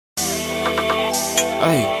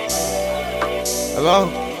Hey. Hello?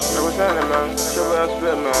 Hey, what's happening, man? Show ass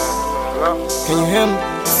spit, man. Hello? Can you hear me?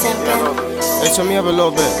 Hey, turn me up a little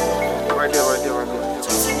bit. Right there.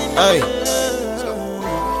 Hey.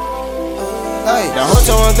 Hey, the whole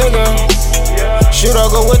time I'm thinking, should I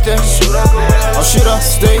go with it? Or should I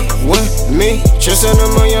stay with me? Chasing the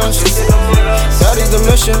millions. That is the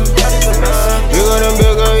mission. Bigger than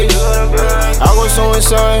Big A's. I go so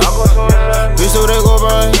insane. Bitch, do they go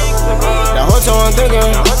by? The whole time I'm thinking,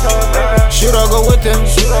 should I go with it?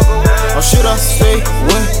 Or should I stay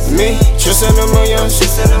with me? Chasing the millions.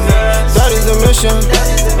 That is the mission.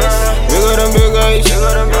 Bigger than Big A's.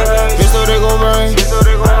 Bitch, do they go by?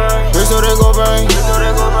 Bitch, do they go by?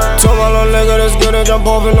 Told my little nigga let's get it, jump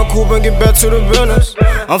off in the coupe and get back to the business.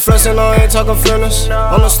 I'm flexing, I ain't talking feelings.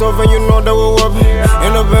 On the stove and you know that we're whipping.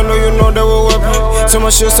 In the bando, you know that we're whipping. Tell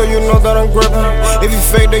my shit so you know that I'm gripping. If you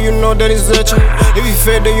fake that, you know that he's itching. If you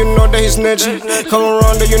fake that, you know that he's snitching. Come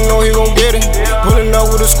around that, you know he gon' get it. Pulling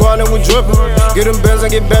up with a squad and we dripping. Get them bands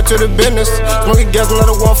and get back to the business. Smoking gas,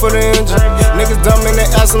 another one for the engine. Niggas dumb and they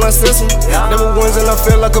assin' like sissy. Never wins and I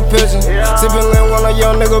feel like a pigeon. Sippin' lean while a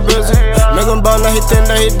young nigga busy. Make him bout, now he think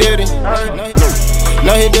that he did it.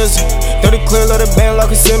 Now he doesn't. 30 clear, let it bang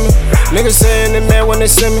like a semi. Niggas saying they mad when they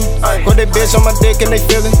see me. Put that bitch on my dick and they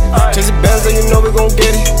feel it. Chasing bands and you know we gon'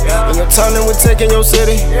 get it. In your town and we taking your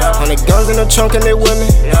city. 100 guns in the trunk and they with me.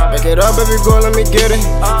 Back it up, baby girl, let me get it.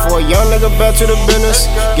 For a young nigga back to the business.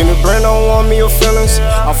 Give me brain, I don't want me your feelings.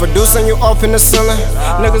 I'm producing you up in the ceiling.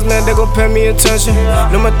 Niggas mad, they gon' pay me attention.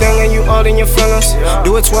 Do my thing and you all in your feelings.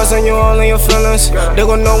 Do it twice and you all in your feelings. They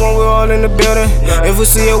gon' know when we all in the building. If we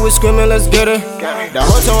see it, we screaming, let's get it. The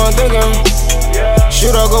whole time I'm thinking,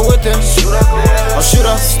 should I go with it? Or should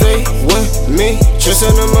I stay with me?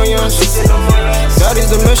 Chasing the millions. That is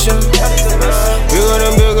the mission. Bigger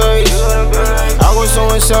than Big A's. I go so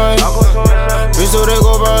insane. Bitch, do they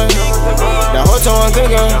go by? The whole time I'm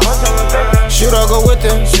thinking, should I go with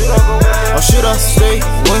it? Or should I stay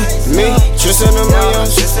with me? Chasing the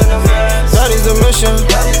millions. That is the mission.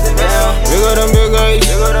 Bigger than Big A's.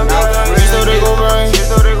 Bitch, do they go by?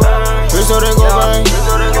 Bitch, do they go by?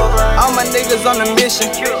 All my niggas on a mission.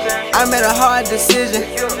 I made a hard decision.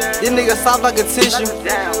 These niggas soft like a tissue.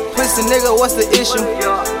 Pussy nigga, what's the issue?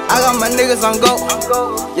 I got my niggas on go.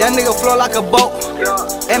 Young nigga flow like a boat.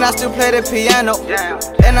 And I still play the piano.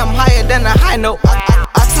 And I'm higher than a high note.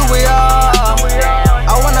 I see we all.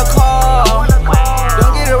 I wanna call.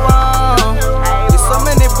 Don't get it wrong. There's so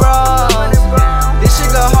many bros. This shit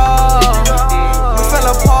go hard. We fell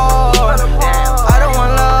apart. I don't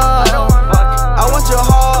want love. I want your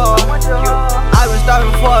heart. I've been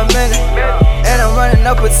starving for a minute, and I'm running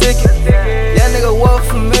up a ticket. Yeah, nigga, work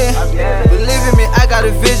for me. Believe in me, I got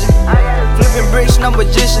a vision. Flipping bricks, no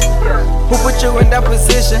magician. Who put you in that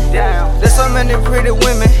position? There's so many pretty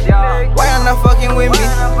women. Why you not fucking with me?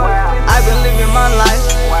 I've been living my life.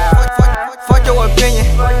 Fuck your opinion.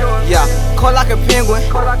 Yeah, cold like a penguin.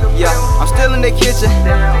 Yeah, I'm still in the kitchen.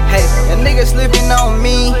 Hey, that nigga sleeping on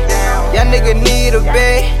me. Yeah, nigga need a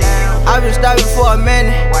bed. I've been starving for a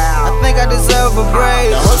minute. I think I deserve a break.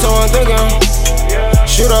 The whole time I'm thinking,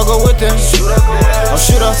 should I go with it? Or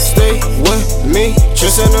should I stay with me?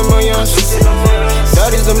 Chasing the millions.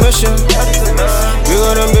 That is the mission.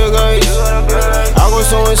 Bigger than Big A's. I go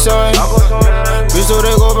so insane. Bitch, do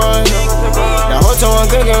they go by? The whole time I'm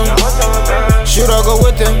thinking, should I go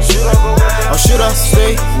with it? Or should I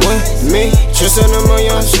stay with me? Chasing the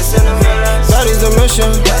millions. That is the mission.